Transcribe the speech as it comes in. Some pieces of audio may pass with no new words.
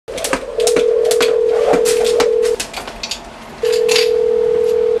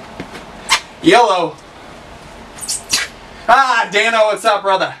Yellow. Ah, Dano, what's up,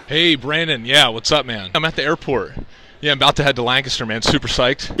 brother? Hey, Brandon. Yeah, what's up, man? I'm at the airport. Yeah, I'm about to head to Lancaster, man. Super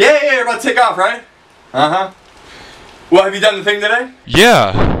psyched. Yeah, you're about to take off, right? Uh-huh. Well, have you done the thing today?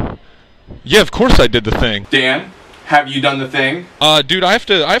 Yeah. Yeah, of course I did the thing. Dan, have you done the thing? Dude, I have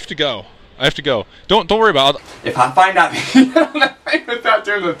to go. I have to go. Don't worry about it. If I find out you've done the thing without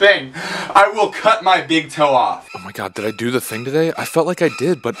doing the thing, I will cut my big toe off. Oh my god, did I do the thing today? I felt like I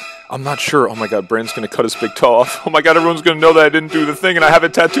did, but I'm not sure. Oh my god, Brandon's gonna cut his big toe off. Oh my god, everyone's gonna know that I didn't do the thing and I have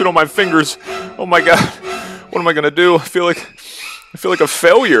it tattooed on my fingers. Oh my god. What am I gonna do? I feel like a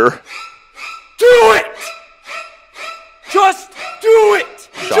failure. Do it! Just do it!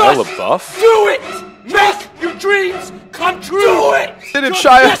 Shia LaBeouf? Do it! Make your dreams come true! Do it! I did it,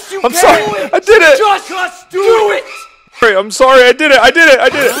 Shia. Yes, you I'm can. sorry. I did it. Just do it! Sorry, I'm sorry. I did it. I did it. I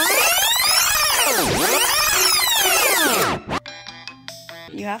did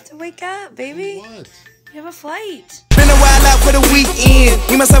it. You have to wake up, baby. What? You have a flight. Been a while out for the weekend.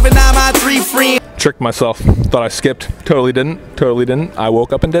 Me, myself, and now my 3 friends. Tricked myself. Thought I skipped. Totally didn't. Totally didn't. I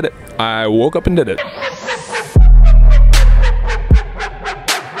woke up and did it. I woke up and did it.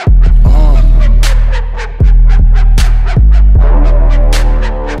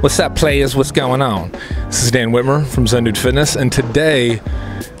 What's up, players? What's going on? This is Dan Whitmer from Zen Dude Fitness, and today,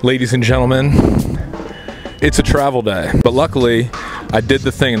 ladies and gentlemen, it's a travel day. But luckily, I did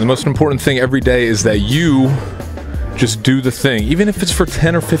the thing, and the most important thing every day is that you just do the thing, even if it's for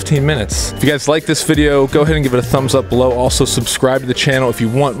 10 or 15 minutes. If you guys like this video, go ahead and give it a thumbs up below. Also, subscribe to the channel if you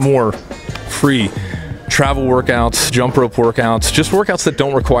want more free travel workouts, jump rope workouts, just workouts that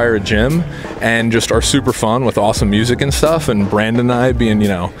don't require a gym and just are super fun with awesome music and stuff, and Brandon and I being, you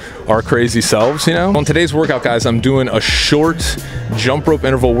know, our crazy selves, you know. On today's workout, guys, I'm doing a short jump rope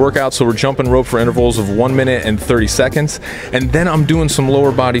interval workout, so we're jumping rope for intervals of 1 minute and 30 seconds, and then I'm doing some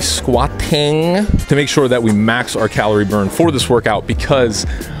lower body squatting to make sure that we max our calorie burn for this workout, because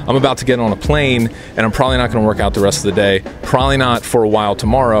I'm about to get on a plane and I'm probably not going to work out the rest of the day, probably not for a while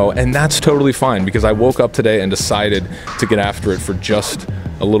tomorrow, and that's totally fine because I woke up today and decided to get after it for just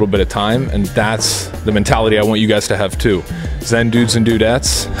a little bit of time, and that's the mentality I want you guys to have too. Zen dudes and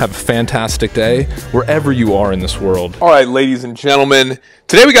dudettes, have a fantastic day wherever you are in this world. All right, ladies and gentlemen,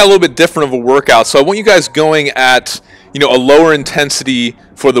 today we got a little bit different of a workout, so I want you guys going at, you know, a lower intensity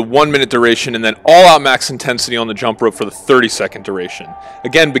for the 1 minute duration and then all out max intensity on the jump rope for the 30-second duration.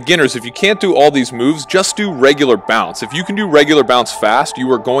 Again, beginners, if you can't do all these moves, just do regular bounce. If you can do regular bounce fast,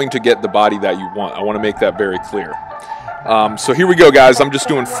 you are going to get the body that you want. I want to make that very clear. So here we go, guys. I'm just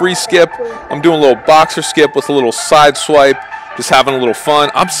doing free skip. I'm doing a little boxer skip with a little side swipe, just having a little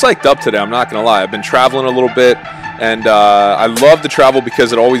fun. I'm psyched up today, I'm not going to lie. I've been traveling a little bit, and I love the travel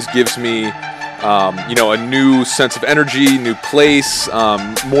because it always gives me you know, a new sense of energy, new place,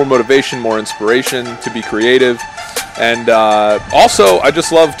 more motivation, more inspiration to be creative. And also, I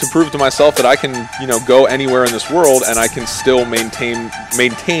just love to prove to myself that I can, you know, go anywhere in this world and I can still maintain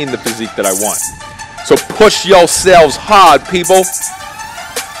the physique that I want. So push yourselves hard, people.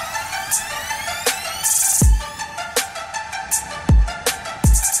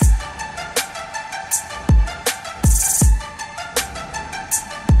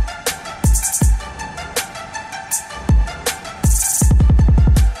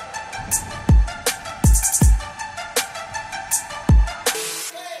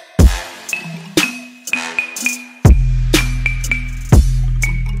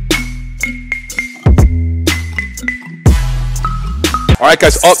 All right,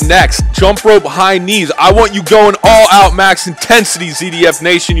 guys, up next, jump rope high knees. I want you going all out max intensity, ZDF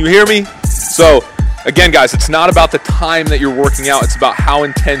Nation, you hear me? So, again, guys, it's not about the time that you're working out. It's about how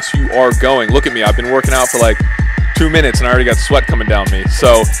intense you are going. Look at me. I've been working out for like 2 minutes, and I already got sweat coming down me.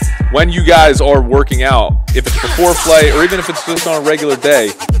 So, when you guys are working out, if it's before flight or even if it's just on a regular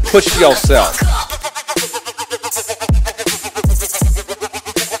day, push yourself.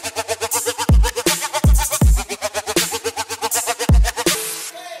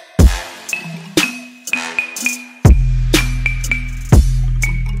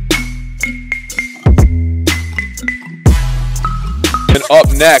 And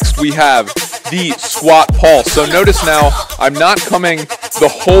up next, we have the squat pulse. So notice now, I'm not coming the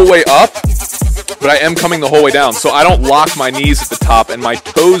whole way up, but I am coming the whole way down. So I don't lock my knees at the top, and my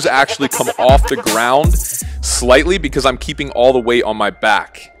toes actually come off the ground slightly because I'm keeping all the weight on my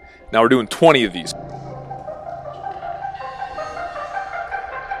back. Now we're doing 20 of these.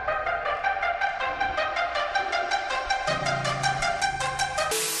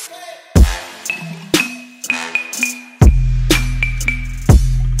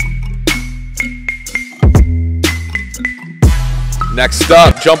 Next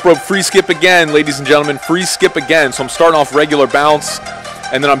up, jump rope free skip again, ladies and gentlemen, free skip again. So I'm starting off regular bounce,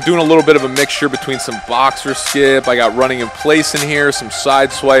 and then I'm doing a little bit of a mixture between some boxer skip. I got running in place in here, some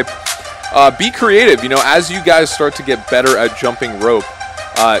side swipe. Be creative, you know, as you guys start to get better at jumping rope.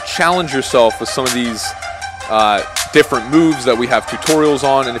 Challenge yourself with some of these different moves that we have tutorials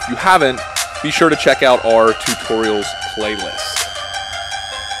on, and if you haven't, be sure to check out our tutorials playlist.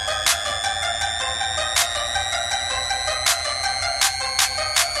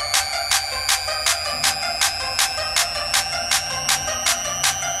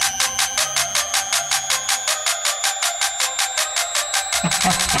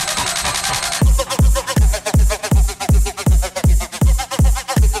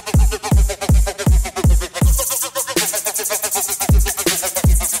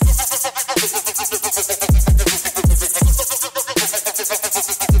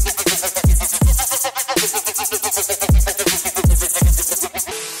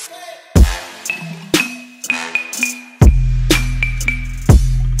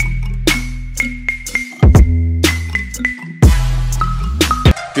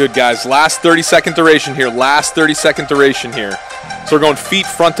 Good, guys. Last 30-second duration here. Last 30-second duration here. So we're going feet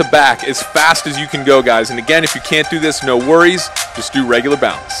front to back as fast as you can go, guys. And again, if you can't do this, no worries. Just do regular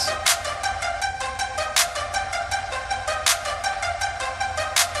bounce.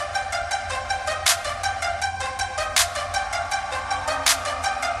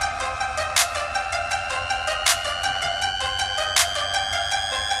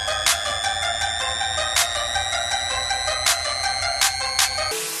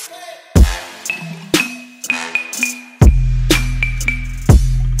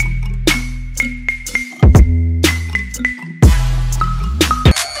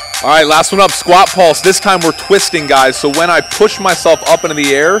 All right, last one up, squat pulse. This time we're twisting, guys. So when I push myself up into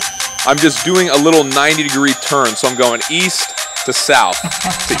the air, I'm just doing a little 90-degree turn. So I'm going east to south,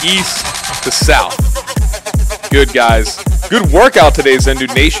 to east to south. Good, guys. Good workout today, Zen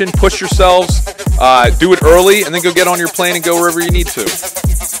Dude Nation. Push yourselves, do it early, and then go get on your plane and go wherever you need to.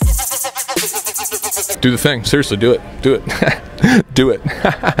 Do the thing. Seriously, do it. Do it. Do it.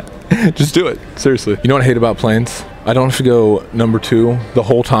 Just do it. Seriously. You know what I hate about planes? I don't have to go number 2 the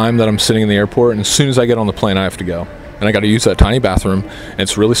whole time that I'm sitting in the airport, and as soon as I get on the plane, I have to go. And I got to use that tiny bathroom, and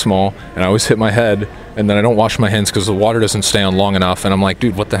it's really small, and I always hit my head, and then I don't wash my hands because the water doesn't stay on long enough, and I'm like,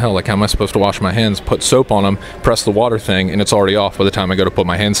 dude, what the hell? Like, how am I supposed to wash my hands? Put soap on them, press the water thing, and it's already off by the time I go to put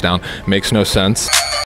my hands down. Makes no sense.